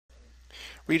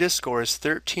Rita's score is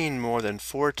 13 more than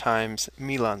 4 times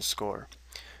Milan's score.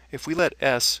 If we let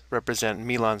S represent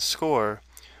Milan's score,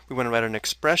 we want to write an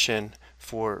expression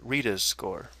for Rita's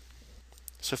score.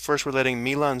 So first we're letting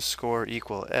Milan's score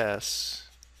equal S.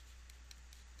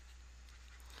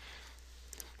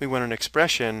 We want an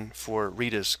expression for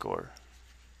Rita's score.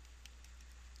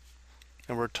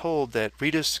 And we're told that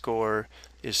Rita's score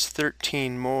is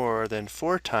 13 more than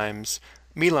 4 times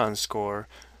Milan's score,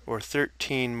 or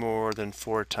 13 more than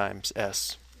 4 times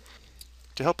S.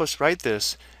 To help us write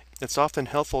this, it's often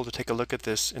helpful to take a look at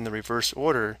this in the reverse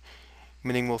order,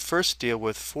 meaning we'll first deal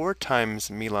with 4 times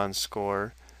Milan's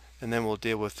score, and then we'll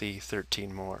deal with the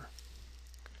 13 more.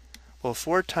 Well,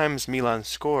 4 times Milan's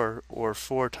score, or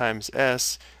 4 times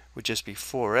S, would just be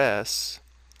 4S.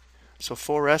 So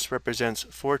 4S represents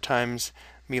 4 times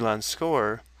Milan's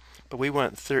score, but we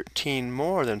want 13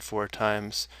 more than 4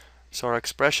 times, so our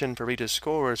expression for Rita's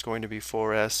score is going to be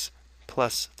 4S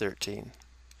plus 13.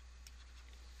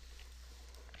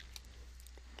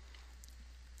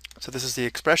 So this is the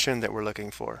expression that we're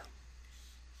looking for.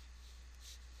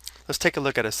 Let's take a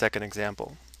look at a second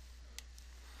example.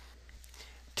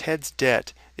 Ted's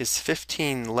debt is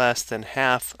 15 less than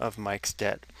half of Mike's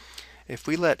debt. If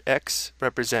we let X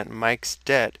represent Mike's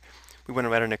debt, we want to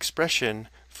write an expression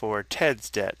for Ted's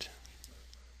debt.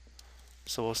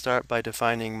 So we'll start by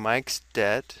defining Mike's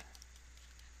debt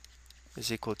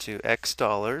is equal to X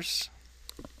dollars.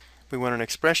 We want an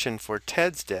expression for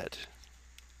Ted's debt.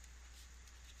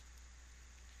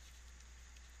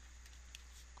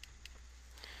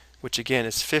 Which again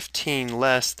is 15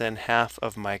 less than half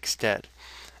of Mike's debt.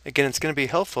 Again, it's going to be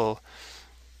helpful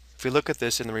if we look at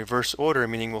this in the reverse order,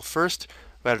 meaning we'll first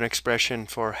write an expression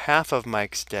for half of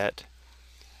Mike's debt,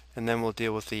 and then we'll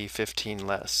deal with the 15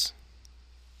 less.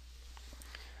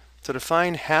 So to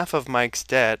find half of Mike's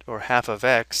debt, or half of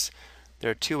X,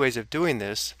 there are two ways of doing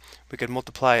this. We could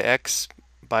multiply X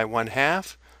by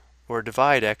 1/2 or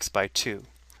divide X by 2.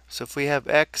 So if we have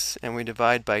X and we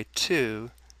divide by 2,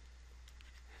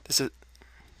 this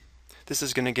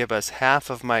is going to give us half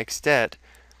of Mike's debt,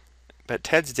 but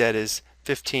Ted's debt is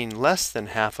 15 less than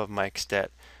half of Mike's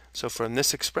debt. So from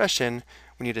this expression,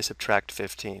 we need to subtract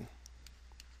 15.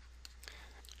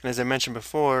 And as I mentioned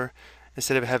before,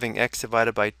 instead of having X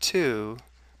divided by 2,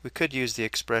 we could use the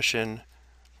expression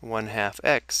 1/2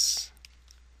 X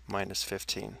minus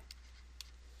 15.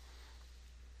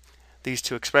 These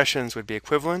two expressions would be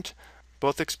equivalent,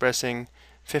 both expressing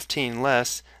 15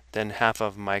 less than half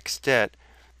of Mike's debt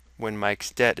when Mike's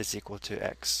debt is equal to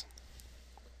X.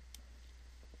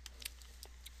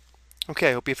 Okay,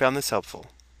 I hope you found this helpful.